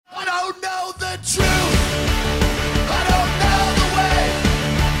truth. I don't know the way.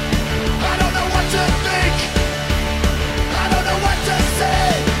 I don't know what to think. I don't know what to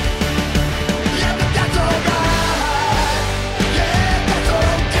say. Yeah, but that's alright. Yeah, that's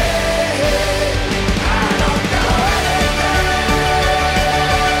okay. I don't know anything.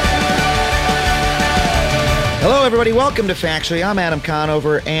 Hello, everybody. Welcome to Factually. I'm Adam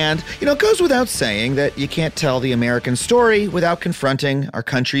Conover, and, it goes without saying that you can't tell the American story without confronting our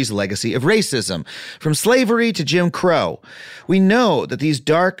country's legacy of racism, from slavery to Jim Crow. We know that these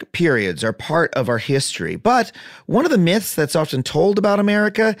dark periods are part of our history, but one of the myths that's often told about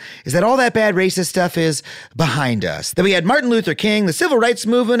America is that all that bad racist stuff is behind us. That we had Martin Luther King, the Civil Rights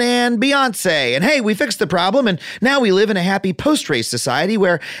Movement, and Beyonce, and hey, we fixed the problem, and now we live in a happy post-race society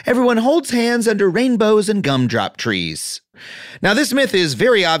where everyone holds hands under rainbows and gumdrop trees. Now, this myth is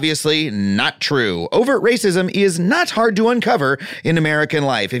very obviously not true. Overt racism is not hard to uncover in American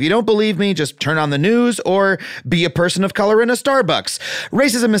life. If you don't believe me, just turn on the news or be a person of color in a Starbucks.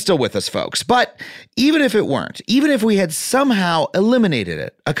 Racism is still with us, folks. But even if it weren't, even if we had somehow eliminated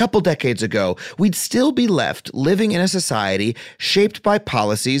it a couple decades ago, we'd still be left living in a society shaped by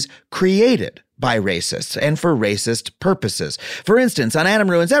policies created by racists and for racist purposes. For instance, on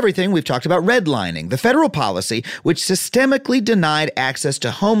Adam Ruins Everything, we've talked about redlining, the federal policy which systemically denied access to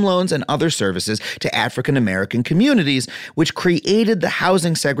home loans and other services to African American communities, which created the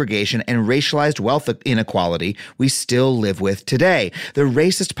housing segregation and racialized wealth inequality we still live with today. The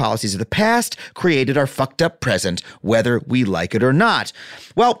racist policies of the past created our fucked up present, whether we like it or not.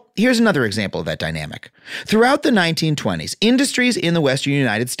 Well, here's another example of that dynamic. Throughout the 1920s, industries in the Western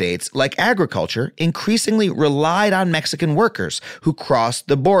United States, like agriculture, increasingly relied on Mexican workers who crossed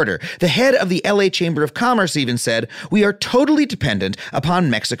the border. The head of the LA Chamber of Commerce even said, "We are totally dependent upon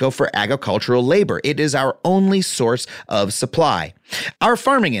Mexico for agricultural labor. It is our only source of supply." Our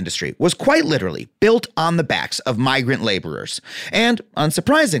farming industry was quite literally built on the backs of migrant laborers. And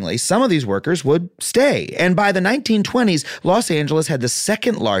unsurprisingly, some of these workers would stay. And by the 1920s, Los Angeles had the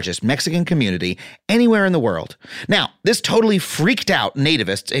second largest Mexican community anywhere in the world. Now, this totally freaked out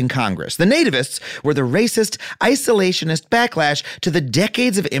nativists in Congress. The nativists were the racist, isolationist backlash to the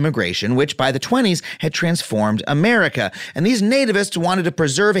decades of immigration, which by the 20s had transformed America. And these nativists wanted to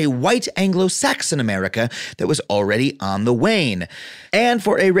preserve a white Anglo-Saxon America that was already on the wane. And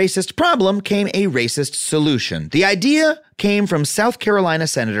for a racist problem came a racist solution. The idea came from South Carolina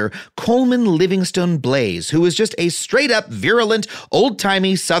Senator Coleman Livingston Blaze, who was just a straight-up, virulent,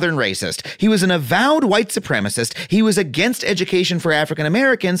 old-timey Southern racist. He was an avowed white supremacist, he was against education for African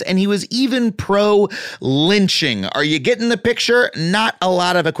Americans, and he was even pro-lynching. Are you getting the picture? Not a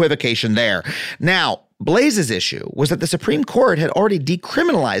lot of equivocation there. Now, Blaze's issue was that the Supreme Court had already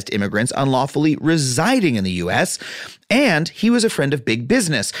decriminalized immigrants unlawfully residing in the U.S., and he was a friend of big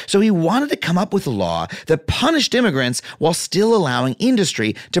business, so he wanted to come up with a law that punished immigrants while still allowing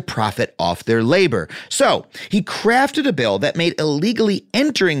industry to profit off their labor. So he crafted a bill that made illegally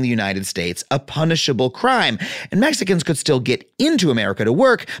entering the United States a punishable crime, and Mexicans could still get into America to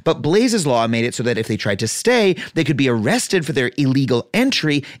work, but Blaze's law made it so that if they tried to stay, they could be arrested for their illegal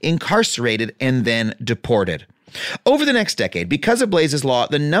entry, incarcerated, and then deported. Over the next decade, because of Blaze's law,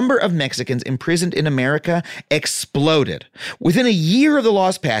 the number of Mexicans imprisoned in America exploded. Within a year of the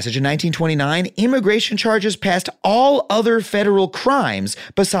law's passage in 1929, immigration charges passed all other federal crimes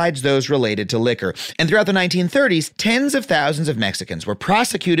besides those related to liquor. And throughout the 1930s, tens of thousands of Mexicans were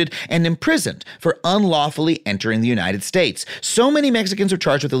prosecuted and imprisoned for unlawfully entering the United States. So many Mexicans were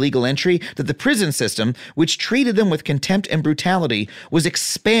charged with illegal entry that the prison system, which treated them with contempt and brutality, was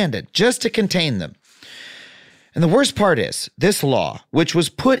expanded just to contain them. And the worst part is, this law, which was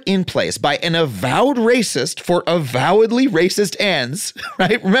put in place by an avowed racist for avowedly racist ends,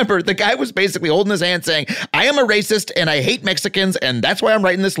 right? Remember, the guy was basically holding his hand saying, "I am a racist and I hate Mexicans and that's why I'm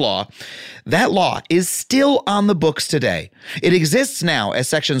writing this law." That law is still on the books today. It exists now as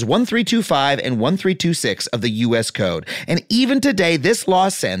sections 1325 and 1326 of the U.S. Code. And even today, this law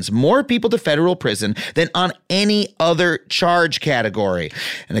sends more people to federal prison than on any other charge category.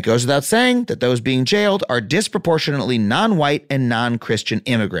 And it goes without saying that those being jailed are disproportionately non-white and non-Christian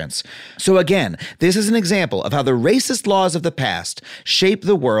immigrants. So again, this is an example of how the racist laws of the past shape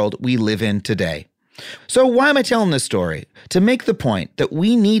the world we live in today. So why am I telling this story? To make the point that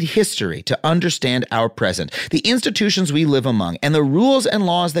we need history to understand our present. The institutions we live among and the rules and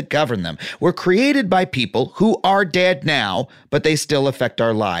laws that govern them were created by people who are dead now, but they still affect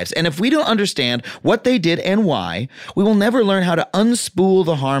our lives. And if we don't understand what they did and why, we will never learn how to unspool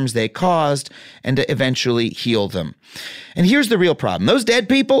the harms they caused and to eventually heal them. And here's the real problem. Those dead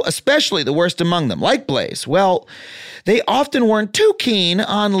people, especially the worst among them, like Blaze, well, they often weren't too keen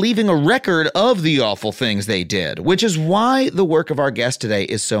on leaving a record of the awful things they did, which is why the work of our guest today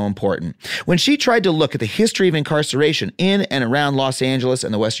is so important. When she tried to look at the history of incarceration in and around Los Angeles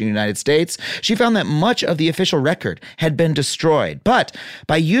and the Western United States, she found that much of the official record had been destroyed. But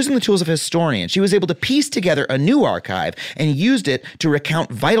by using the tools of a historian, she was able to piece together a new archive and used it to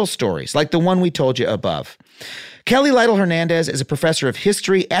recount vital stories like the one we told you above. Kelly Lytle Hernandez is a professor of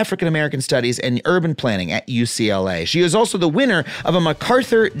history, African American studies, and urban planning at UCLA. She is also the winner of a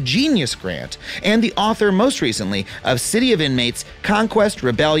MacArthur Genius Grant and the author, most recently, of City of Inmates, Conquest,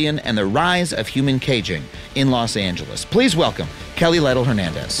 Rebellion, and the Rise of Human Caging in Los Angeles. Please welcome Kelly Lytle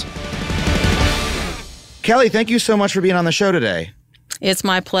Hernandez. Kelly, thank you so much for being on the show today. It's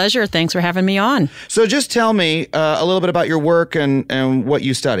my pleasure. Thanks for having me on. So just tell me a little bit about your work and what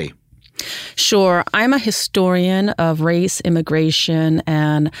you study. Sure. I'm a historian of race, immigration,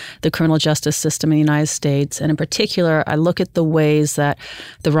 and the criminal justice system in the United States. And in particular, I look at the ways that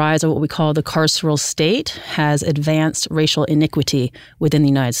the rise of what we call the carceral state has advanced racial iniquity within the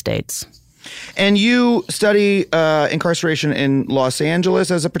United States. And you study incarceration in Los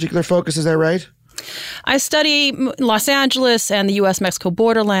Angeles as a particular focus, is that right? I study Los Angeles and the U.S.-Mexico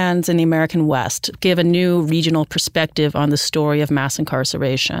borderlands in the American West, give a new regional perspective on the story of mass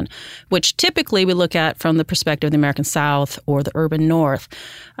incarceration, which typically we look at from the perspective of the American South or the urban North.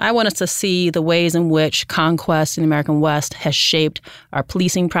 I want us to see the ways in which conquest in the American West has shaped our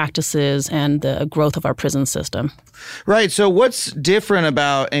policing practices and the growth of our prison system. Right. So what's different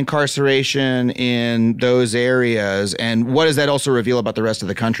about incarceration in those areas, and what does that also reveal about the rest of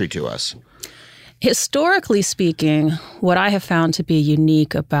the country to us? Historically speaking, what I have found to be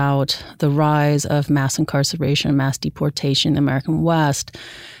unique about the rise of mass incarceration, mass deportation in the American West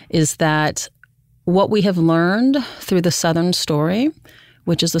is that what we have learned through the Southern story,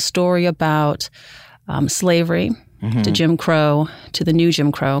 which is a story about slavery to Jim Crow, to the new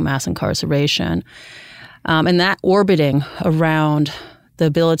Jim Crow, mass incarceration, and that orbiting around the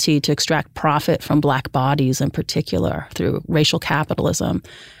ability to extract profit from Black bodies in particular through racial capitalism.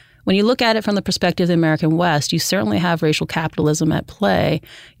 When you look at it from the perspective of the American West, you certainly have racial capitalism at play.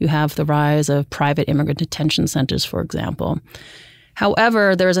 You have the rise of private immigrant detention centers, for example.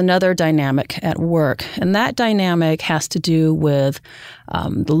 However, there's another dynamic at work, and that dynamic has to do with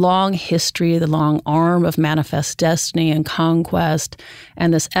the long history, the long arm of manifest destiny and conquest,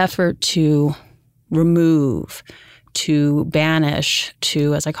 and this effort to remove, to banish,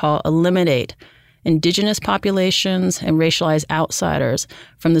 to, as I call it, eliminate indigenous populations and racialized outsiders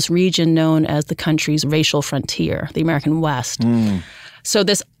from this region known as the country's racial frontier, the American West. So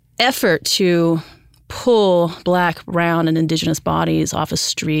this effort to pull Black, brown, and indigenous bodies off of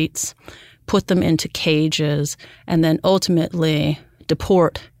streets, put them into cages, and then ultimately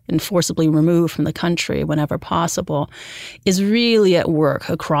deport and forcibly remove from the country whenever possible is really at work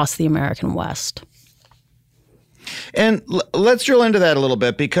across the American West. And let's drill into that a little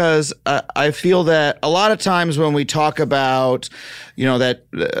bit, because I feel that a lot of times when we talk about,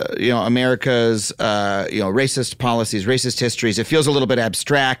 America's, racist policies, racist histories, it feels a little bit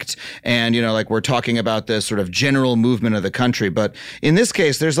abstract and, like we're talking about this sort of general movement of the country. But in this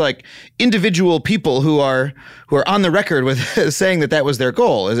case, there's like individual people who are on the record with saying that was their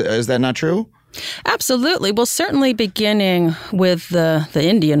goal. Is that not true? Absolutely. Well, certainly beginning with the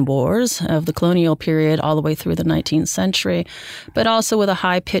Indian Wars of the colonial period all the way through the 19th century, but also with a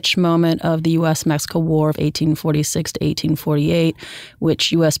high-pitched moment of the U.S.-Mexico War of 1846 to 1848,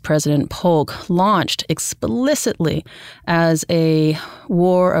 which U.S. President Polk launched explicitly as a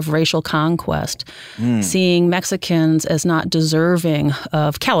war of racial conquest, seeing Mexicans as not deserving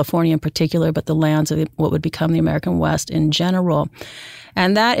of California in particular, but the lands of what would become the American West in general.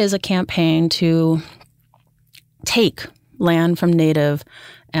 And that is a campaign to take land from Native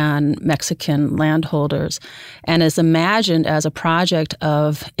and Mexican landholders, and is imagined as a project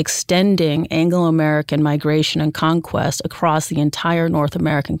of extending Anglo-American migration and conquest across the entire North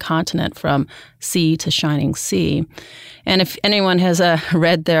American continent from sea to shining sea. And if anyone has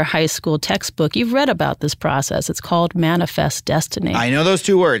read their high school textbook, you've read about this process. It's called manifest destiny. I know those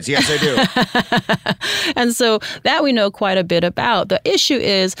two words. Yes, I do. And so that we know quite a bit about. The issue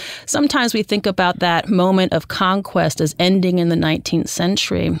is sometimes we think about that moment of conquest as ending in the 19th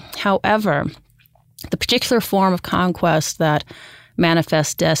century. However, The particular form of conquest that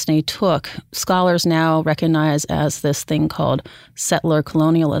Manifest Destiny took, scholars now recognize as this thing called settler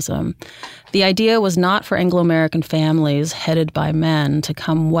colonialism. The idea was not for Anglo-American families headed by men to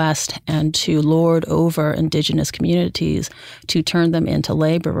come west and to lord over indigenous communities to turn them into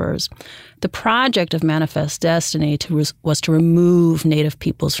laborers. The project of Manifest Destiny was to remove Native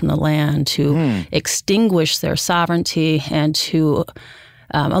peoples from the land, to extinguish their sovereignty, and to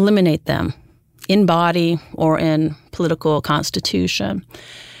eliminate them in body or in political constitution.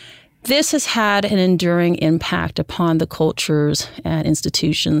 This has had an enduring impact upon the cultures and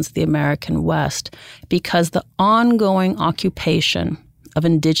institutions of the American West because the ongoing occupation of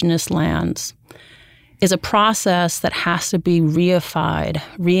indigenous lands is a process that has to be reified,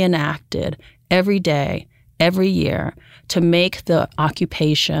 reenacted every day, every year to make the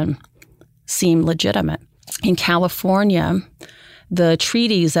occupation seem legitimate. In California, the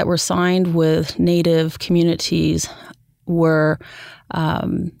treaties that were signed with Native communities were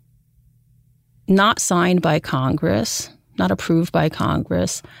not signed by Congress, not approved by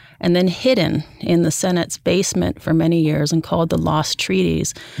Congress, and then hidden in the Senate's basement for many years and called the Lost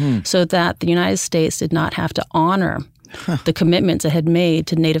Treaties, so that the United States did not have to honor the commitments it had made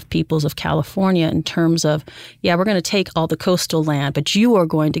to Native peoples of California in terms of, yeah, we're going to take all the coastal land, but you are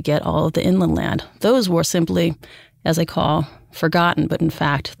going to get all of the inland land. Those were simply, as I call, forgotten, but in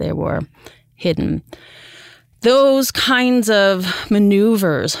fact, they were hidden. Those kinds of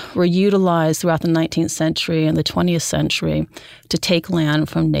maneuvers were utilized throughout the 19th century and the 20th century to take land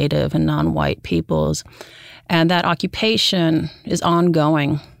from Native and non-white peoples. And that occupation is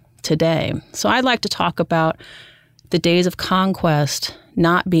ongoing today. So I'd like to talk about the days of conquest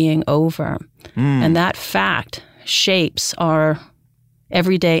not being over. And that fact shapes our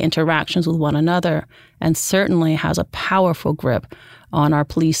everyday interactions with one another and certainly has a powerful grip on our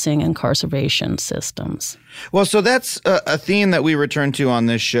policing and incarceration systems. Well, so that's a theme that we return to on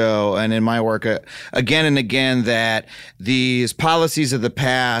this show and in my work again and again, that these policies of the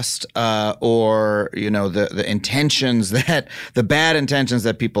past or, the intentions that the bad intentions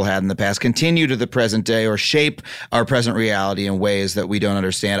that people had in the past continue to the present day or shape our present reality in ways that we don't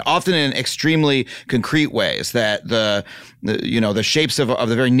understand, often in extremely concrete ways, that the shapes of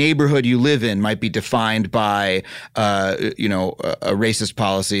the very neighborhood you live in might be defined by, a racist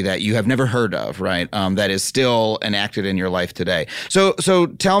policy that you have never heard of, right? That is still enacted in your life today. So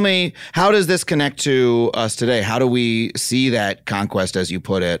tell me, how does this connect to us today? How do we see that conquest, as you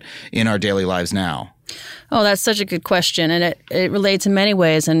put it, in our daily lives now? Oh, that's such a good question. And it relates in many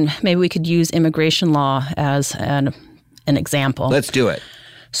ways. And maybe we could use immigration law as an example. Let's do it.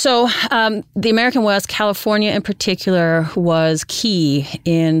 So the American West, California in particular, was key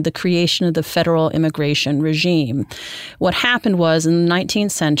in the creation of the federal immigration regime. What happened was in the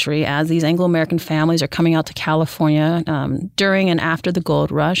 19th century, as these Anglo-American families are coming out to California during and after the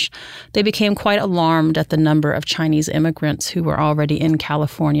gold rush, they became quite alarmed at the number of Chinese immigrants who were already in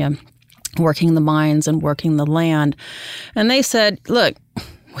California working the mines and working the land. And they said, look,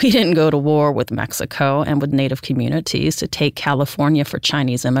 we didn't go to war with Mexico and with Native communities to take California for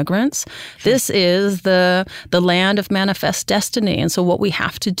Chinese immigrants. This is the land of Manifest Destiny. And so what we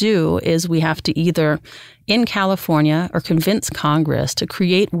have to do is we have to either in California or convince Congress to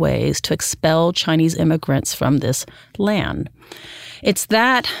create ways to expel Chinese immigrants from this land. It's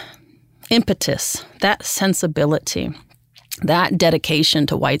that impetus, that sensibility, that dedication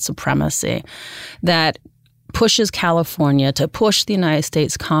to white supremacy that pushes California to push the United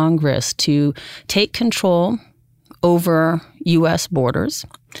States Congress to take control over U.S. borders.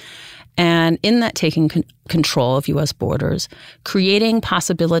 And in that taking control of U.S. borders, creating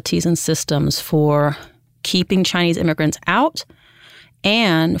possibilities and systems for keeping Chinese immigrants out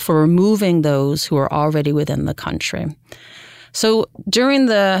and for removing those who are already within the country. So during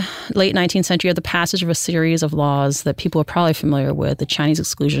the late 19th century, you had the passage of a series of laws that people are probably familiar with, the Chinese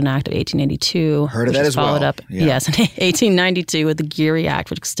Exclusion Act of 1882. Heard of that as well. Followed up, yes, in 1892 with the Geary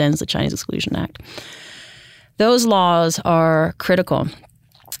Act, which extends the Chinese Exclusion Act. Those laws are critical.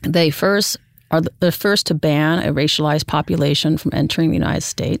 They are the first to ban a racialized population from entering the United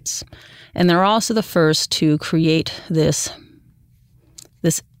States. And they're also the first to create this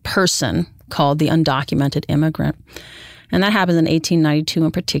person called the undocumented immigrant. And that happens in 1892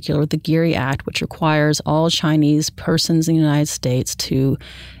 in particular with the Geary Act, which requires all Chinese persons in the United States to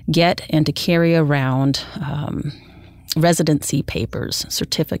get and to carry around residency papers,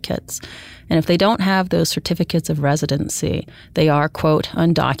 certificates. And if they don't have those certificates of residency, they are, quote,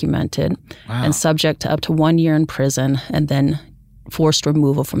 undocumented and subject to up to 1 year in prison and then forced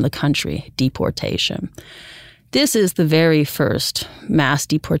removal from the country, deportation. This is the very first mass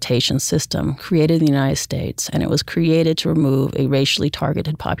deportation system created in the United States, and it was created to remove a racially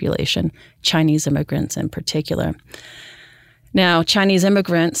targeted population, Chinese immigrants in particular. Now, Chinese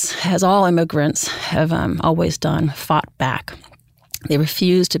immigrants, as all immigrants have always done, fought back. They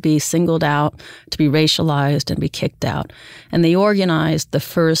refused to be singled out, to be racialized, and be kicked out. And they organized the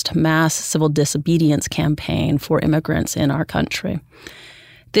first mass civil disobedience campaign for immigrants in our country.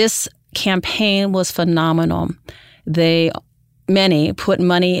 This campaign was phenomenal. Many put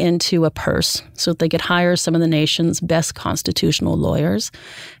money into a purse so that they could hire some of the nation's best constitutional lawyers.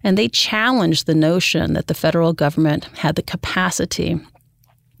 And they challenged the notion that the federal government had the capacity,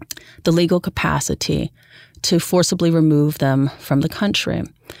 the legal capacity, to forcibly remove them from the country.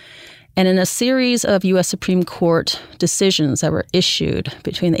 And in a series of U.S. Supreme Court decisions that were issued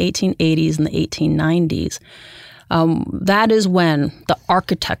between the 1880s and the 1890s, that is when the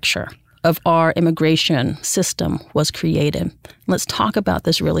architecture of our immigration system was created. Let's talk about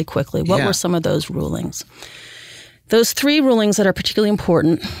this really quickly. What were some of those rulings? Those three rulings that are particularly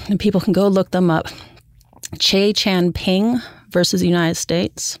important, and people can go look them up: Che Chan-ping versus the United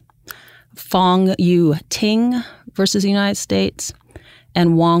States, Fong Yu-ting versus the United States,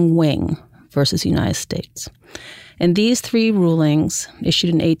 and Wong Wing versus the United States. And these three rulings, issued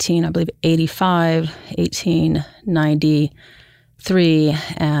in 1885, 1893,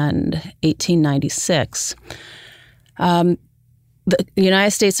 and 1896, the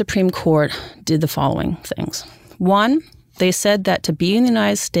United States Supreme Court did the following things. One, they said that to be in the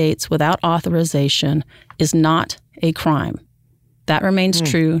United States without authorization is not a crime. That remains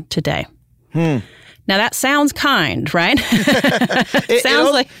true today. Now, that sounds kind, right?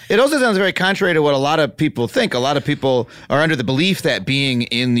 It also sounds very contrary to what a lot of people think. A lot of people are under the belief that being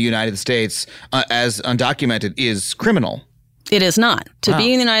in the United States as undocumented is criminal. It is not. To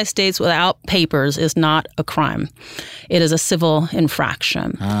be in the United States without papers is not a crime. It is a civil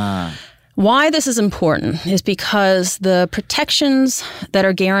infraction. Why this is important is because the protections that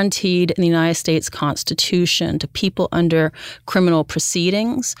are guaranteed in the United States Constitution to people under criminal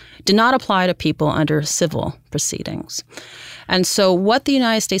proceedings do not apply to people under civil proceedings. And so what the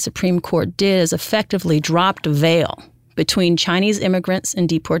United States Supreme Court did is effectively dropped a veil between Chinese immigrants in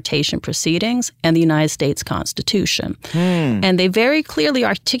deportation proceedings and the United States Constitution. And they very clearly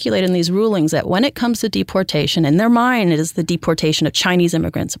articulate in these rulings that when it comes to deportation, in their mind it is the deportation of Chinese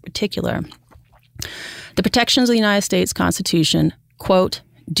immigrants in particular, the protections of the United States Constitution, quote,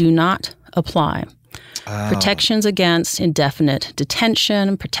 do not apply. Protections against indefinite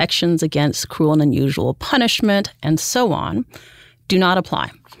detention, protections against cruel and unusual punishment, and so on, do not apply.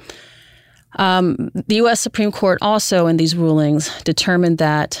 The U.S. Supreme Court also, in these rulings, determined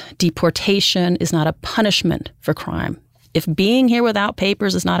that deportation is not a punishment for crime. If being here without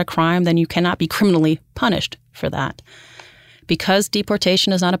papers is not a crime, then you cannot be criminally punished for that. Because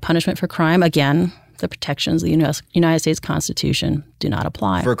deportation is not a punishment for crime, again, the protections of the United States Constitution do not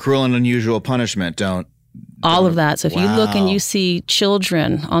apply. For cruel and unusual punishment, don't. All of that. So if you look and you see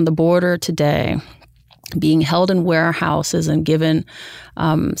children on the border today being held in warehouses and given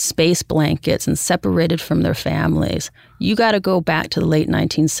space blankets and separated from their families, you got to go back to the late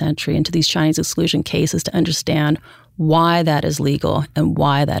 19th century and to these Chinese exclusion cases to understand why that is legal and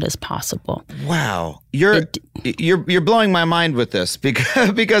why that is possible. Wow. You're blowing my mind with this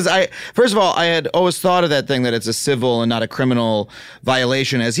because first of all, I had always thought of that thing that it's a civil and not a criminal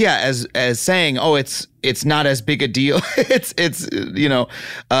violation as saying, oh, it's not as big a deal.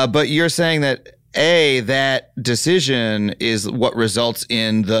 But you're saying that that decision is what results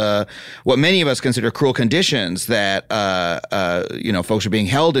in what many of us consider cruel conditions that folks are being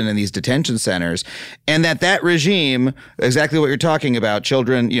held in these detention centers, and that regime, exactly what you're talking about,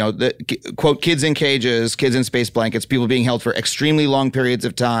 children, quote, kids in cages, kids in space blankets, people being held for extremely long periods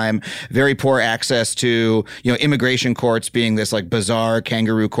of time, very poor access to immigration courts being this like bizarre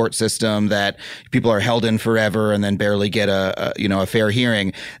kangaroo court system that people are held in forever and then barely get a fair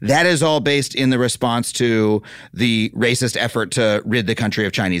hearing. That is all based in the response to the racist effort to rid the country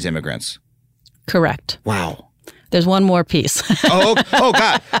of Chinese immigrants. Correct. Wow. There's one more piece. Oh,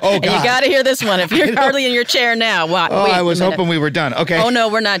 God. And you got to hear this one. If you're hardly in your chair now, wait I was hoping we were done. Okay. Oh, no,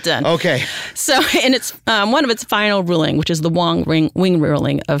 we're not done. Okay. So in its one of its final ruling, which is the Wong Wing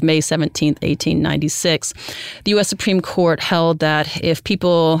ruling of May 17th, 1896, the U.S. Supreme Court held that if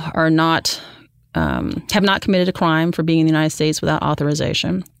people are not have not committed a crime for being in the United States without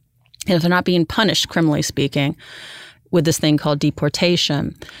authorization, and if they're not being punished, criminally speaking, with this thing called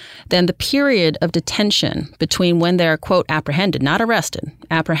deportation, then the period of detention between when they're, quote, apprehended, not arrested,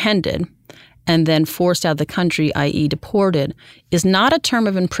 apprehended, and then forced out of the country, i.e. deported, is not a term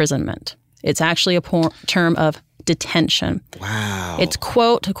of imprisonment. It's actually a term of detention. Wow. It's,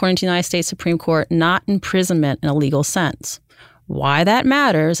 quote, according to the United States Supreme Court, not imprisonment in a legal sense. Why that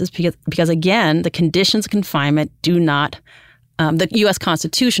matters is because again, the conditions of confinement do not, the U.S.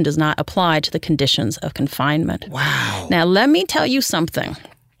 Constitution does not apply to the conditions of confinement. Wow. Now, let me tell you something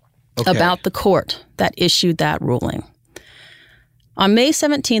about the court that issued that ruling. On May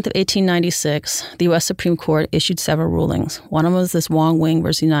 17th of 1896, the U.S. Supreme Court issued several rulings. One of them was this Wong Wing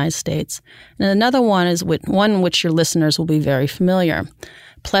versus the United States. And another one is one which your listeners will be very familiar,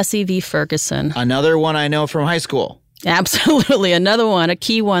 Plessy v. Ferguson. Another one I know from high school. Absolutely. Another one, a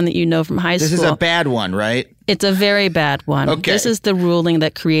key one that you know from high school. This is a bad one, right? It's a very bad one. Okay. This is the ruling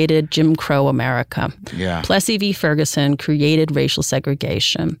that created Jim Crow America. Yeah. Plessy v. Ferguson created racial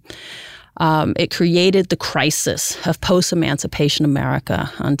segregation. It created the crisis of post-emancipation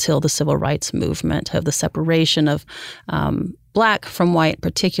America until the Civil Rights Movement, of the separation of Black from white in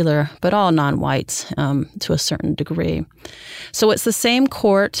particular, but all non-whites to a certain degree. So it's the same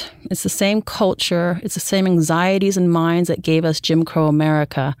court, it's the same culture, it's the same anxieties and minds that gave us Jim Crow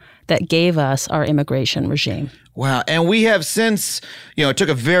America that gave us our immigration regime. Wow. And we have since, it took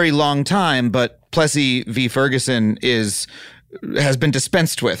a very long time, but Plessy v. Ferguson has been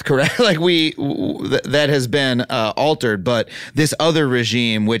dispensed with, correct? Like that has been altered, but this other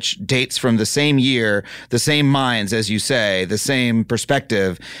regime, which dates from the same year, the same minds, as you say, the same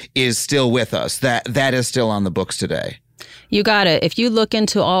perspective, is still with us. That is still on the books today. You got it. If you look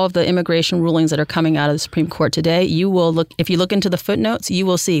into all of the immigration rulings that are coming out of the Supreme Court today, if you look into the footnotes, you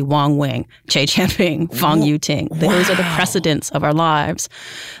will see Wong Wing, Che Jianping, Fang Yuting. Those are the precedents of our lives.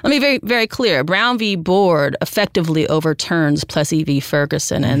 Let me be very, very clear. Brown v. Board effectively overturns Plessy v.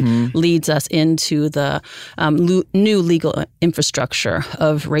 Ferguson and leads us into the new legal infrastructure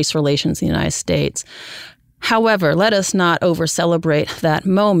of race relations in the United States. However, let us not over-celebrate that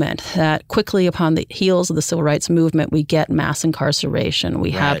moment, that quickly upon the heels of the Civil Rights Movement, we get mass incarceration.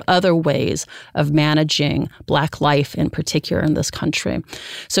 We have other ways of managing Black life in particular in this country.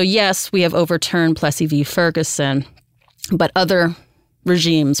 So yes, we have overturned Plessy v. Ferguson, but other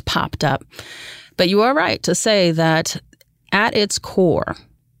regimes popped up. But you are right to say that at its core,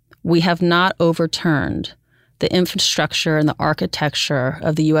 we have not overturned the infrastructure and the architecture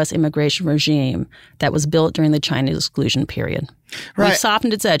of the U.S. immigration regime that was built during the Chinese exclusion period. Right. We've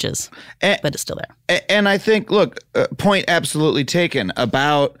softened its edges, but it's still there. And I think, look, point absolutely taken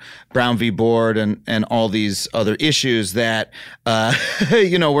about Brown v. Board and all these other issues that,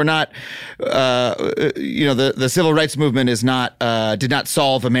 we're not, the civil rights movement did not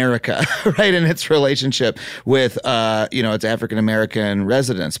solve America, right, in its relationship with, its African-American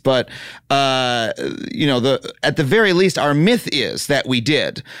residents. But, at the very least, our myth is that we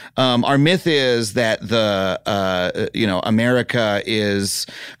did. Our myth is that America is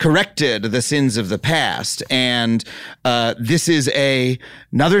corrected the sins of the past, and this is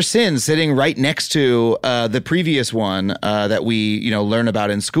another sin sitting right next to the previous one that we learn about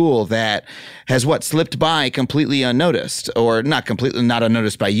in school that has slipped by completely unnoticed, or not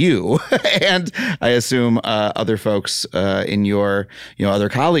unnoticed by you, and I assume other folks in your other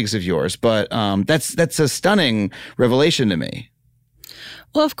colleagues of yours. But that's a stunning revelation to me.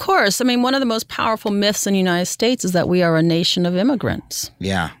 Well, of course. I mean, one of the most powerful myths in the United States is that we are a nation of immigrants.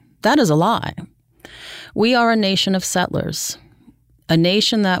 Yeah. That is a lie. We are a nation of settlers, a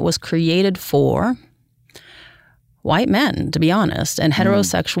nation that was created for white men, to be honest, and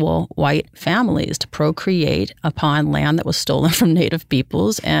heterosexual white families to procreate upon land that was stolen from Native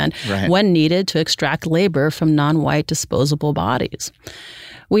peoples and, when needed, to extract labor from non-white disposable bodies.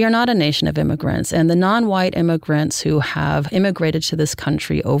 We are not a nation of immigrants, and the non-white immigrants who have immigrated to this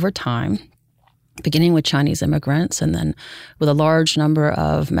country over time, beginning with Chinese immigrants and then with a large number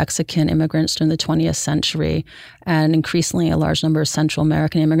of Mexican immigrants during the 20th century, and increasingly a large number of Central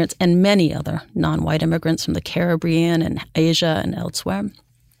American immigrants and many other non-white immigrants from the Caribbean and Asia and elsewhere.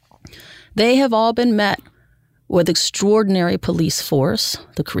 They have all been met with extraordinary police force,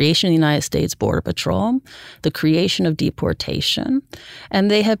 the creation of the United States Border Patrol, the creation of deportation,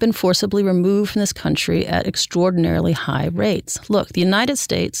 and they have been forcibly removed from this country at extraordinarily high rates. Look, the United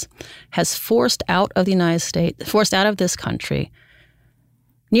States has forced out of this country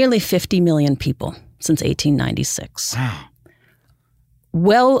nearly 50 million people since 1896. Wow.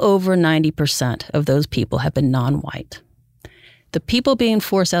 Well over 90% of those people have been non-white. The people being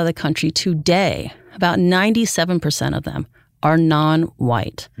forced out of the country today, about 97% of them, are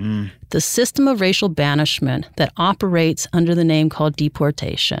non-white. The system of racial banishment that operates under the name called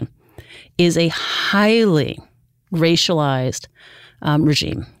deportation is a highly racialized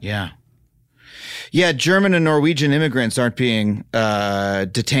regime. Yeah. Yeah, German and Norwegian immigrants aren't being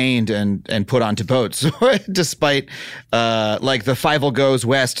detained and put onto boats, despite like the Fievel Goes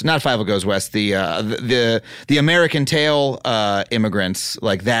West, not Fievel Goes West, the American Tail immigrants,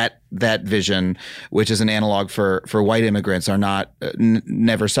 like that vision, which is an analog for white immigrants, are not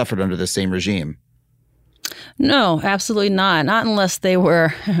never suffered under the same regime. No, absolutely not. Not unless they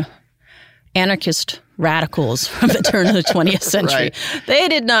were anarchist radicals from the turn of the 20th century. Right. They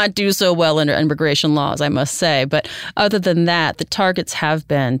did not do so well under immigration laws, I must say. But other than that, the targets have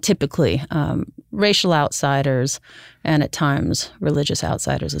been typically racial outsiders and at times religious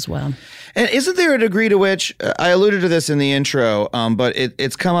outsiders as well. And isn't there a degree to which, I alluded to this in the intro, but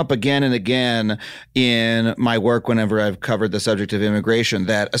it's come up again and again in my work whenever I've covered the subject of immigration,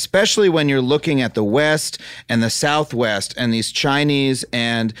 that especially when you're looking at the West and the Southwest and these Chinese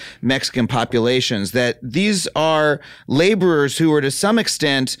and Mexican populations, that these are laborers who are to some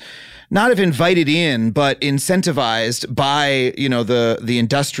extent not have invited in, but incentivized by, the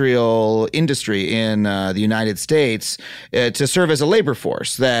industrial industry in the United States to serve as a labor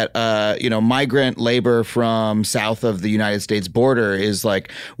force. That, migrant labor from south of the United States border is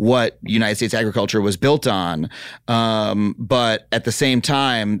like what United States agriculture was built on. But at the same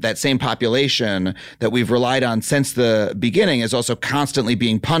time, that same population that we've relied on since the beginning is also constantly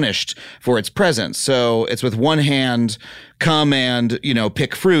being punished for its presence. So it's with one hand, come and,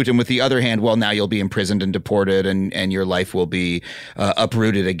 pick fruit. And with the other hand, well, now you'll be imprisoned and deported and your life will be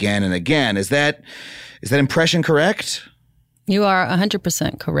uprooted again and again. Is that impression correct? You are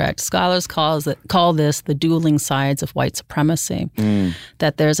 100% correct. Scholars call this the dueling sides of white supremacy,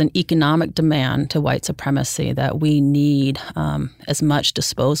 that there's an economic demand to white supremacy, that we need as much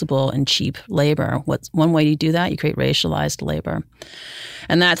disposable and cheap labor. What's one way you do that? You create racialized labor.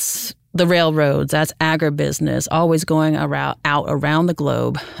 And that's the railroads, that's agribusiness, always going out around the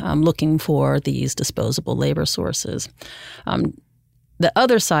globe looking for these disposable labor sources. The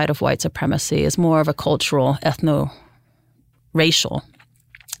other side of white supremacy is more of a cultural, ethno-racial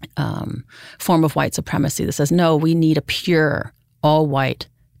form of white supremacy that says, no, we need a pure, all-white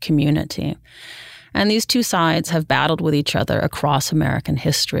community. And these two sides have battled with each other across American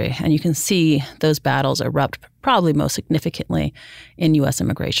history. And you can see those battles erupt probably most significantly in U.S.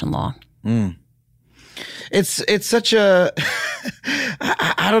 immigration law. It's such a,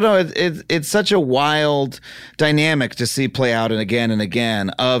 I don't know, it's such a wild dynamic to see play out and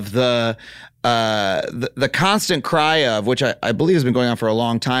again of the constant cry of, which I believe has been going on for a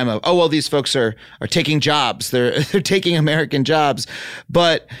long time, of, oh, well, these folks are taking jobs. They're taking American jobs,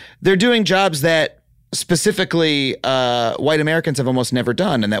 but they're doing jobs that specifically white Americans have almost never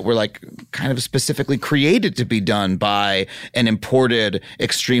done, and that were like kind of specifically created to be done by an imported,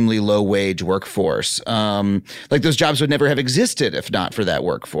 extremely low wage workforce. Like those jobs would never have existed if not for that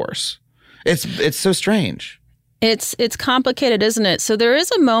workforce. It's so strange. It's complicated, isn't it? So there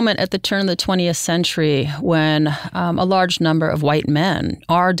is a moment at the turn of the 20th century when a large number of white men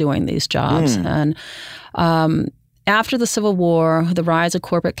are doing these jobs. And after the Civil War, the rise of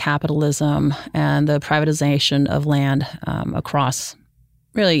corporate capitalism and the privatization of land across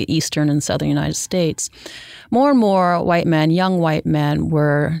really eastern and southern United States, more and more white men, young white men,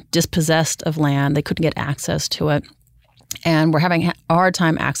 were dispossessed of land. They couldn't get access to it and were having a hard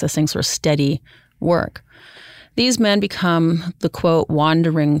time accessing sort of steady work. These men become the, quote,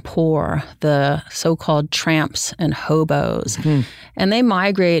 wandering poor, the so-called tramps and hobos. And they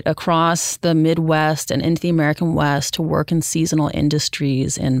migrate across the Midwest and into the American West to work in seasonal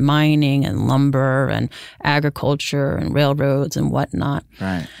industries in mining and lumber and agriculture and railroads and whatnot.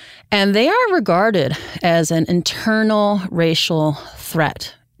 Right. And they are regarded as an internal racial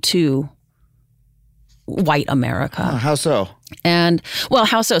threat to white America. How so? And, well,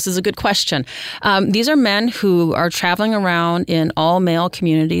 how so? This is a good question. These are men who are traveling around in all-male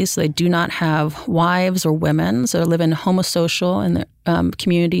communities. So they do not have wives or women. So they live in homosocial in their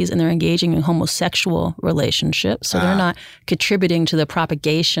communities, and they're engaging in homosexual relationships. So they're not contributing to the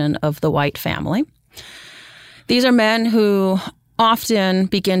propagation of the white family. These are men who often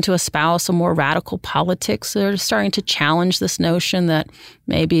begin to espouse some more radical politics. They're starting to challenge this notion that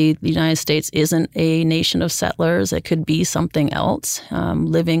maybe the United States isn't a nation of settlers. It could be something else,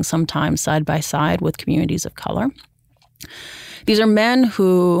 living sometimes side by side with communities of color. These are men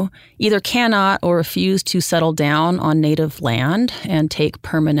who either cannot or refuse to settle down on native land and take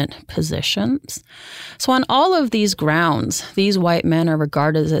permanent positions. So on all of these grounds, these white men are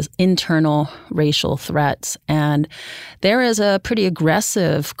regarded as internal racial threats, and there is a pretty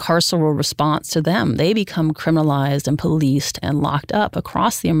aggressive carceral response to them. They become criminalized and policed and locked up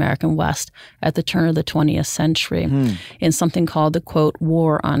across the American West at the turn of the 20th century in something called the, quote,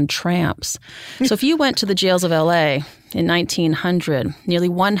 War on Tramps. So if you went to the jails of L.A. in 1900, nearly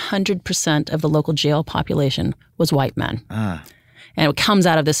 100% of the local jail population was white men. And it comes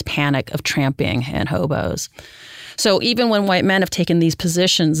out of this panic of tramping and hobos. So even when white men have taken these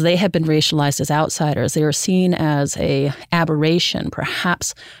positions, they have been racialized as outsiders. They are seen as a aberration.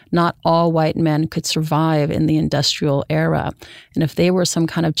 Perhaps not all white men could survive in the industrial era. And if they were some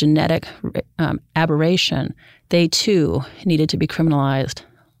kind of genetic aberration, they too needed to be criminalized,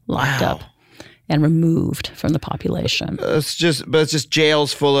 locked up, and removed from the population. It's just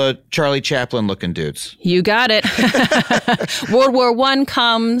jails full of Charlie Chaplin-looking dudes. You got it. World War I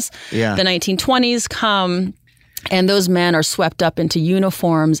comes, the 1920s come, and those men are swept up into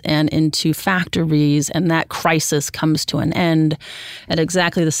uniforms and into factories, and that crisis comes to an end at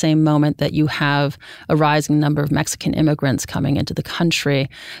exactly the same moment that you have a rising number of Mexican immigrants coming into the country.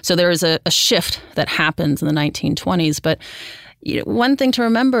 So there is a shift that happens in the 1920s. But one thing to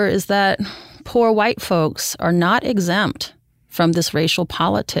remember is that poor white folks are not exempt from this racial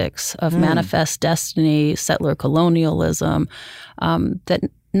politics of manifest destiny, settler colonialism, that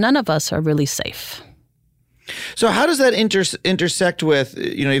none of us are really safe. So how does that intersect with,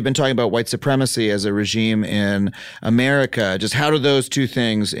 you've been talking about white supremacy as a regime in America. Just how do those two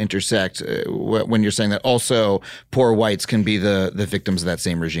things intersect when you're saying that also poor whites can be the victims of that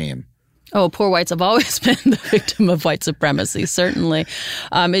same regime? Oh, poor whites have always been the victim of white supremacy, certainly.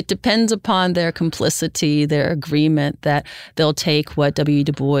 It depends upon their complicity, their agreement that they'll take what W.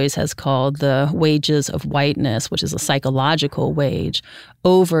 Du Bois has called the wages of whiteness, which is a psychological wage,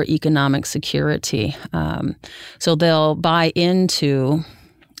 over economic security. So they'll buy into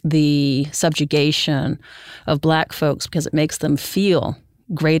the subjugation of black folks because it makes them feel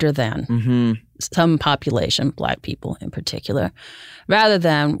greater than some population, black people in particular, rather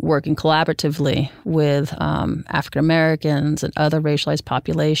than working collaboratively with African Americans and other racialized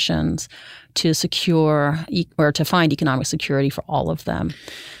populations to secure or to find economic security for all of them.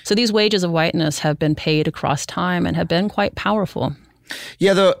 So these wages of whiteness have been paid across time and have been quite powerful.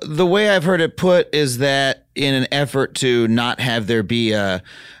 Yeah, the way I've heard it put is that in an effort to not have there be a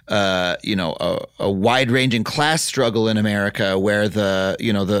wide-ranging class struggle in America where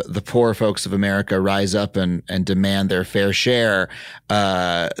the poor folks of America rise up and demand their fair share,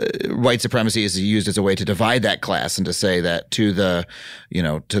 white supremacy is used as a way to divide that class and to say that to the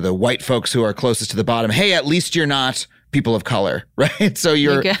white folks who are closest to the bottom, hey, at least you're not people of color, right? So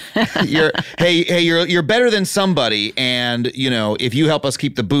you're better than somebody, and if you help us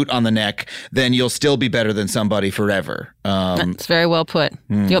keep the boot on the neck, then you'll still be better than somebody forever. That's very well put.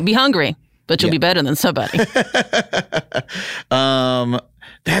 You'll be hungry, but you'll be better than somebody.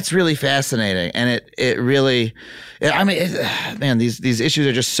 That's really fascinating, and it really, these issues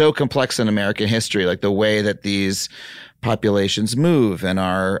are just so complex in American history, like the way that these populations move and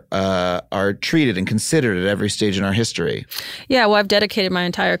are treated and considered at every stage in our history. Yeah, well, I've dedicated my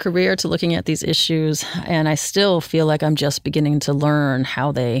entire career to looking at these issues, and I still feel like I'm just beginning to learn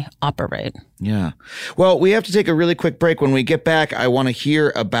how they operate. Yeah. Well, we have to take a really quick break. When we get back, I want to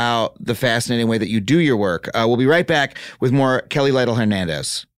hear about the fascinating way that you do your work. We'll be right back with more Kelly Lytle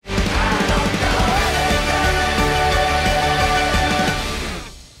Hernandez.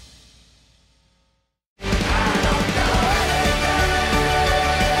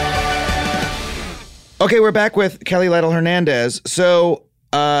 Okay, we're back with Kelly Lytle Hernandez. So,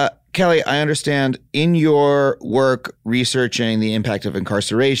 Kelly, I understand in your work researching the impact of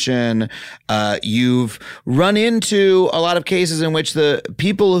incarceration, you've run into a lot of cases in which the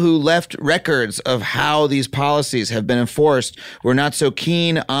people who left records of how these policies have been enforced were not so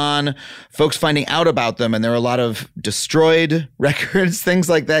keen on folks finding out about them. And there are a lot of destroyed records, things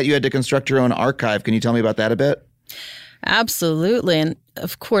like that. You had to construct your own archive. Can you tell me about that a bit? Absolutely. And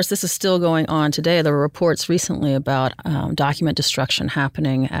of course, this is still going on today. There were reports recently about document destruction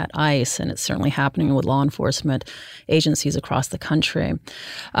happening at ICE, and it's certainly happening with law enforcement agencies across the country.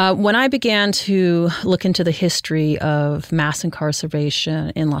 When I began to look into the history of mass incarceration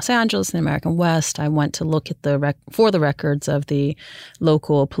in Los Angeles and the American West, I went to look at for the records of the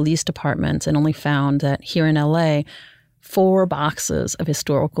local police departments and only found that here in LA, 4 boxes of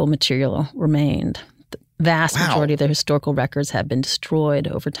historical material remained. Vast majority of their historical records have been destroyed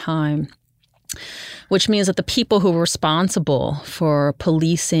over time. which means that the people who were responsible for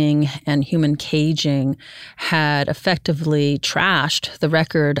policing and human caging had effectively trashed the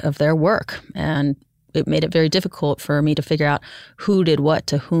record of their work. And it made it very difficult for me to figure out who did what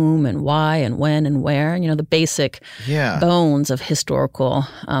to whom and why and when and where, the basic bones of historical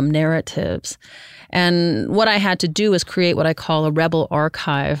narratives. And what I had to do is create what I call a rebel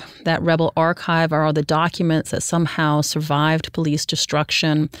archive. That rebel archive are all the documents that somehow survived police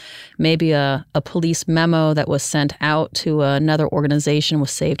destruction, maybe a police memo that was sent out to another organization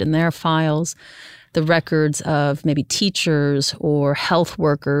was saved in their files, the records of maybe teachers or health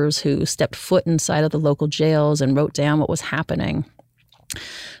workers who stepped foot inside of the local jails and wrote down what was happening.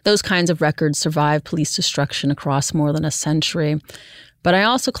 Those kinds of records survived police destruction across more than a century. But I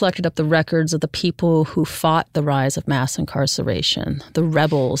also collected up the records of the people who fought the rise of mass incarceration, the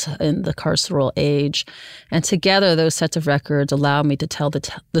rebels in the carceral age. And together, those sets of records allowed me to tell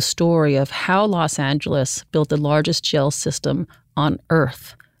the story of how Los Angeles built the largest jail system on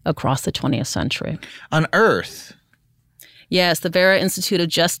Earth across the 20th century. On Earth? Yes, the Vera Institute of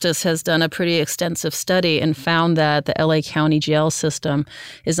Justice has done a pretty extensive study and found that the LA County jail system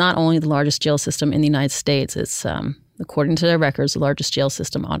is not only the largest jail system in the United States, it's according to their records, the largest jail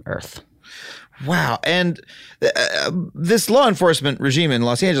system on Earth. Wow. And this law enforcement regime in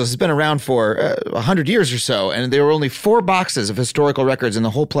Los Angeles has been around for 100 years or so, and there were only 4 boxes of historical records in the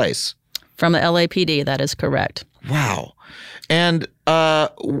whole place. From the LAPD, that is correct. Wow. And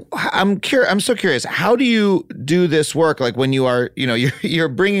I'm so curious. How do you do this work? Like when you are, you're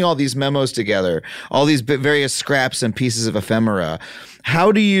bringing all these memos together, all these various scraps and pieces of ephemera.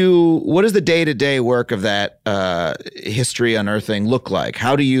 What does the day-to-day work of that history unearthing look like?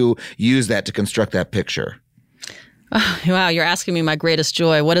 How do you use that to construct that picture? Oh, wow, you're asking me my greatest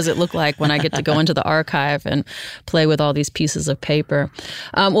joy. What does it look like when I get to go into the archive and play with all these pieces of paper?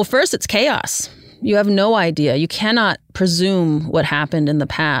 Well, first, it's chaos. You have no idea. You cannot presume what happened in the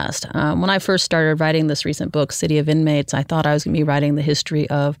past. When I first started writing this recent book, City of Inmates, I thought I was going to be writing the history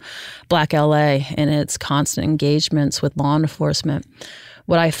of Black LA and its constant engagements with law enforcement.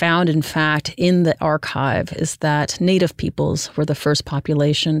 What I found, in fact, in the archive is that Native peoples were the first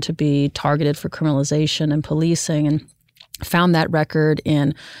population to be targeted for criminalization and policing, and found that record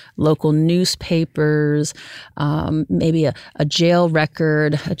in local newspapers, maybe a jail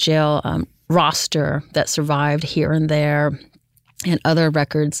record, a jail roster that survived here and there, and other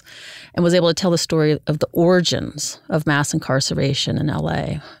records, and was able to tell the story of the origins of mass incarceration in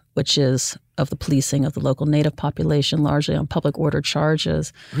LA, which is of the policing of the local Native population, largely on public order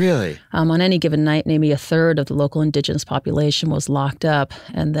charges. Really? On any given night, maybe a third of the local indigenous population was locked up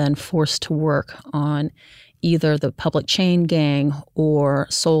and then forced to work on either the public chain gang or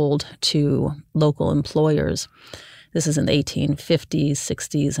sold to local employers. This is in the 1850s,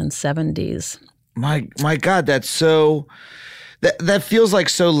 60s, and 70s. My God, that's so... That feels like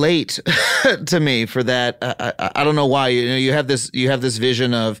so late to me for that. I don't know why. You have this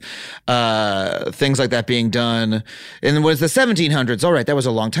vision of things like that being done. And it was the 1700s. All right, that was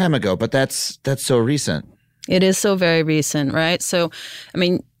a long time ago, but that's so recent. It is so very recent, right? So, I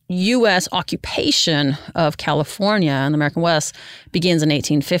mean, U.S. occupation of California and the American West begins in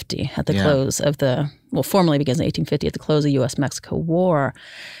 1850 at the close of formally begins in 1850 at the close of the U.S.-Mexico War.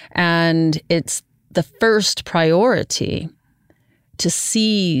 And it's the first priority to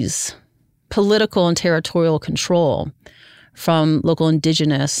seize political and territorial control from local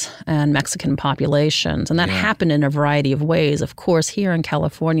indigenous and Mexican populations. And that happened in a variety of ways. Of course, here in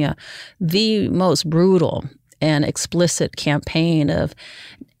California, the most brutal and explicit campaign of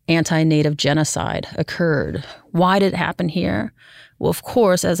anti-Native genocide occurred. Why did it happen here? Well, of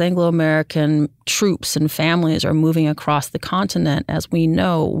course, as Anglo-American troops and families are moving across the continent, as we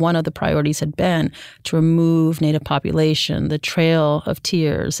know, one of the priorities had been to remove Native population, the Trail of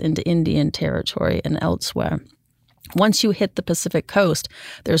Tears into Indian territory and elsewhere. Once you hit the Pacific coast,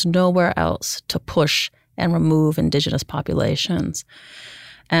 there's nowhere else to push and remove indigenous populations.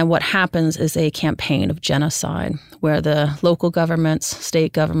 And what happens is a campaign of genocide where the local governments,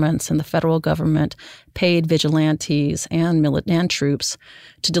 state governments, and the federal government paid vigilantes and troops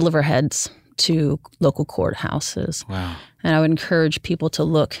to deliver heads to local courthouses. Wow. And I would encourage people to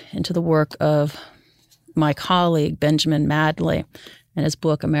look into the work of my colleague, Benjamin Madley, and his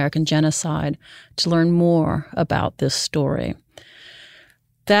book, American Genocide, to learn more about this story.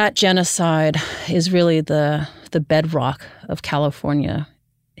 That genocide is really the bedrock of California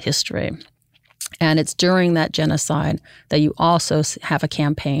history. And it's during that genocide that you also have a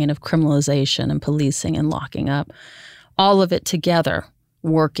campaign of criminalization and policing and locking up, all of it together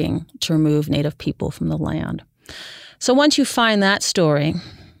working to remove Native people from the land. So once you find that story,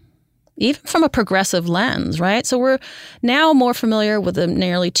 even from a progressive lens, right? So we're now more familiar with the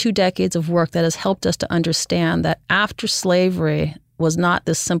nearly 2 decades of work that has helped us to understand that after slavery was not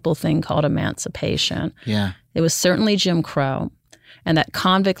this simple thing called emancipation. Yeah. It was certainly Jim Crow, and that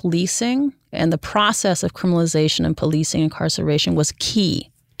convict leasing and the process of criminalization and policing incarceration was key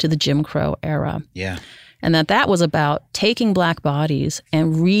to the Jim Crow era. Yeah. And that was about taking Black bodies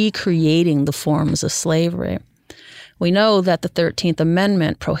and recreating the forms of slavery. We know that the 13th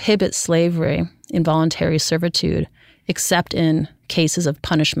Amendment prohibits slavery, involuntary servitude, except in cases of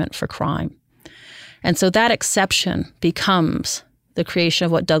punishment for crime. And so that exception becomes the creation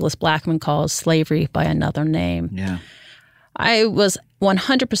of what Douglas Blackmun calls slavery by another name. Yeah. I was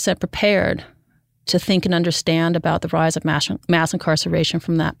 100% prepared to think and understand about the rise of mass incarceration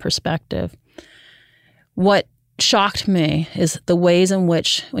from that perspective. What shocked me is the ways in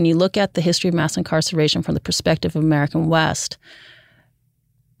which, when you look at the history of mass incarceration from the perspective of American West,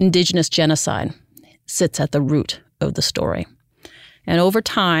 indigenous genocide sits at the root of the story. And over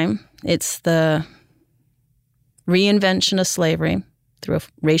time, it's the reinvention of slavery through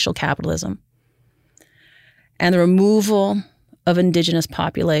racial capitalism and the removal of indigenous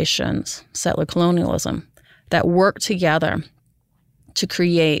populations, settler colonialism, that work together to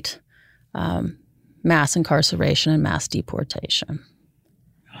create mass incarceration and mass deportation.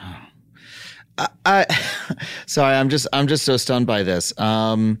 Sorry, I'm just so stunned by this.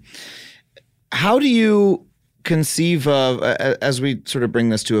 How do you conceive of, as we sort of bring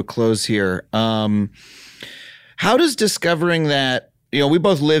this to a close here, how does discovering that, we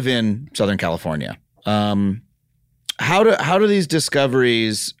both live in Southern California, how do these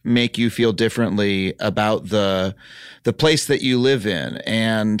discoveries make you feel differently about the place that you live in?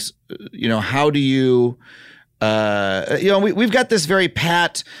 And, how do you, we've got this very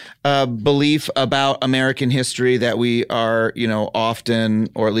pat belief about American history that we are, often,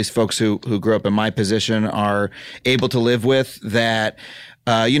 or at least folks who grew up in my position are able to live with, that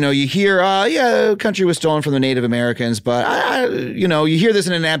you hear, the country was stolen from the Native Americans, but you hear this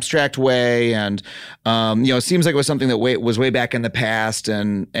in an abstract way, and it seems like it was something that was way back in the past,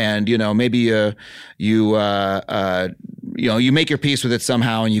 and maybe you make your peace with it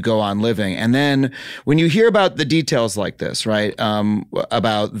somehow, and you go on living. And then when you hear about the details like this, right,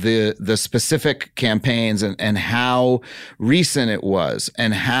 about the specific campaigns and how recent it was,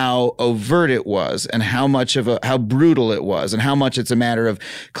 and how overt it was, and how brutal it was, and how much it's a matter of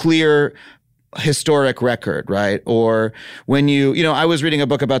clear historic record, right? Or when I was reading a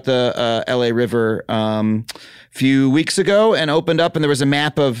book about the LA River few weeks ago, and opened up, and there was a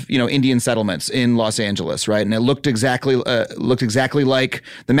map of Indian settlements in Los Angeles, right? And it looked exactly like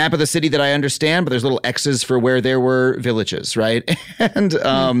the map of the city that I understand, but there's little X's for where there were villages, right? And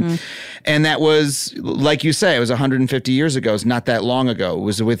and that was, like you say, it was 150 years ago. It's not that long ago. It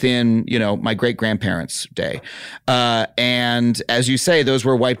was within my great grandparents' day, and as you say, those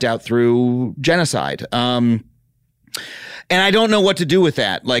were wiped out through genocide. And I don't know what to do with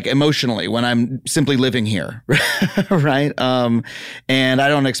that, like emotionally, when I'm simply living here, right? And I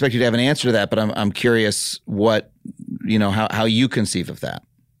don't expect you to have an answer to that, but I'm curious what, how you conceive of that.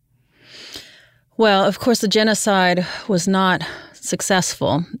 Well, of course, the genocide was not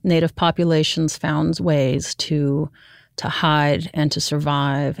successful. Native populations found ways to hide and to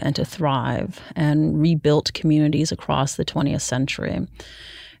survive and to thrive, and rebuilt communities across the 20th century.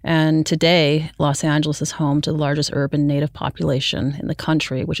 And today, Los Angeles is home to the largest urban Native population in the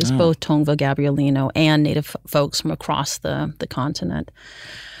country, which is both Tongva Gabrielino and Native folks from across the continent.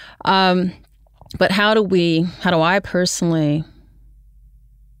 But how do I personally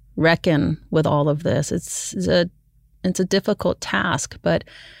reckon with all of this? It's a difficult task, but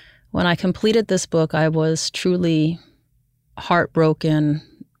when I completed this book, I was truly heartbroken,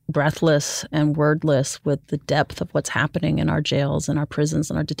 breathless, and wordless with the depth of what's happening in our jails and our prisons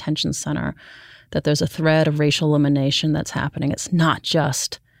and our detention center, that there's a thread of racial elimination that's happening. It's not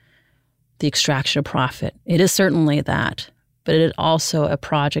just the extraction of profit. It is certainly that, but it is also a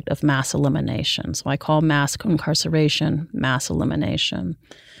project of mass elimination. So I call mass incarceration mass elimination.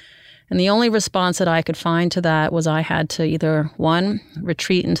 And the only response that I could find to that was I had to either, one,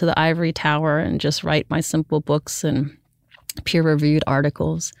 retreat into the ivory tower and just write my simple books and peer-reviewed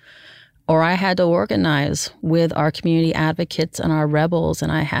articles, or I had to organize with our community advocates and our rebels,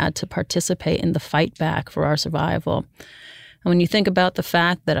 and I had to participate in the fight back for our survival. And when you think about the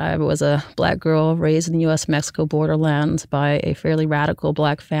fact that I was a Black girl raised in the U.S.-Mexico borderlands by a fairly radical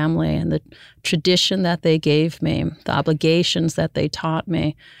Black family, and the tradition that they gave me, the obligations that they taught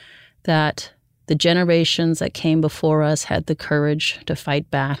me, that the generations that came before us had the courage to fight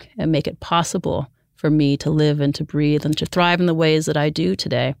back and make it possible for me to live and to breathe and to thrive in the ways that I do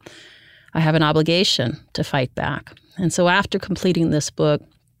today. I have an obligation to fight back. And so after completing this book,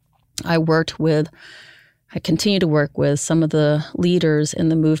 I continue to work with some of the leaders in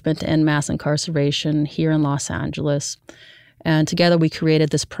the movement to end mass incarceration here in Los Angeles. And together we created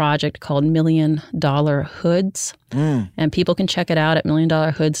this project called $1 Million Hoods. And people can check it out at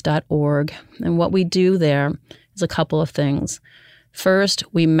milliondollarhoods.org. And what we do there is a couple of things. First,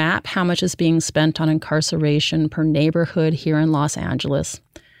 we map how much is being spent on incarceration per neighborhood here in Los Angeles,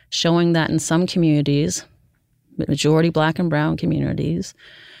 showing that in some communities, majority Black and brown communities,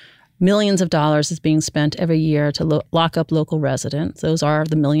 millions of dollars is being spent every year to lock up local residents. Those are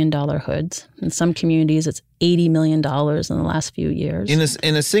the $1 Million Hoods. In some communities, it's $80 million in the last few years. In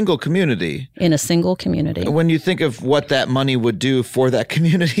a single community? In a single community. When you think of what that money would do for that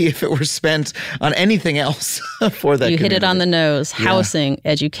community if it were spent on anything else for that community. You hit it on the nose. Yeah. Housing,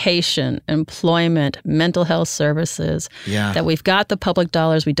 education, employment, mental health services. Yeah. That we've got the public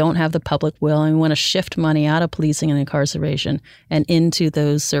dollars, we don't have the public will, and we want to shift money out of policing and incarceration and into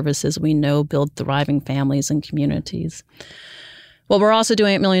those services we know build thriving families and communities. What we're also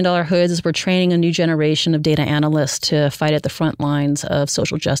doing at $1 Million Hoods is we're training a new generation of data analysts to fight at the front lines of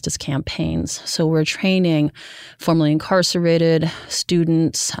social justice campaigns. So we're training formerly incarcerated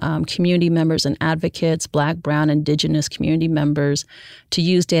students, community members and advocates, Black, brown, Indigenous community members to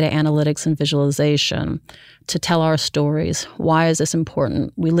use data analytics and visualization to tell our stories. Why is this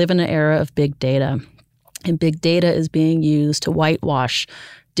important? We live in an era of big data, and big data is being used to whitewash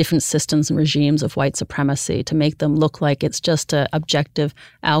different systems and regimes of white supremacy to make them look like it's just an objective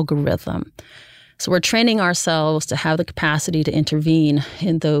algorithm. So we're training ourselves to have the capacity to intervene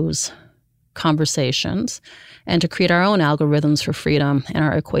in those conversations and to create our own algorithms for freedom and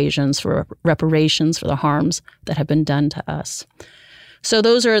our equations for reparations for the harms that have been done to us. So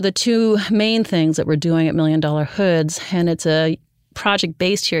those are the two main things that we're doing at $1 Million Hoods, and it's a project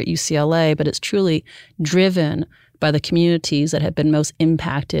based here at UCLA, but it's truly driven by the communities that have been most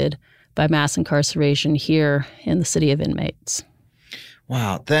impacted by mass incarceration here in the city of inmates.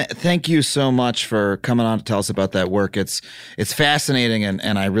 Wow. Thank you so much for coming on to tell us about that work. It's fascinating,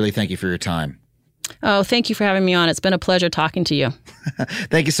 and I really thank you for your time. Oh, thank you for having me on. It's been a pleasure talking to you.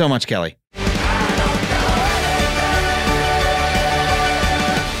 Thank you so much, Kelly.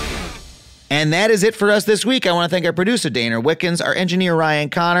 And that is it for us this week. I want to thank our producer, Dana Wickens, our engineer, Ryan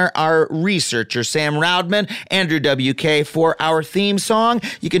Connor, our researcher, Sam Roudman, Andrew WK for our theme song.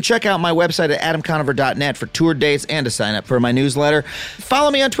 You can check out my website at adamconover.net for tour dates and to sign up for my newsletter. Follow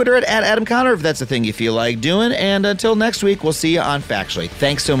me on Twitter at @AdamConover if that's the thing you feel like doing. And until next week, we'll see you on Factually.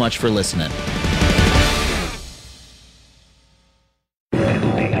 Thanks so much for listening.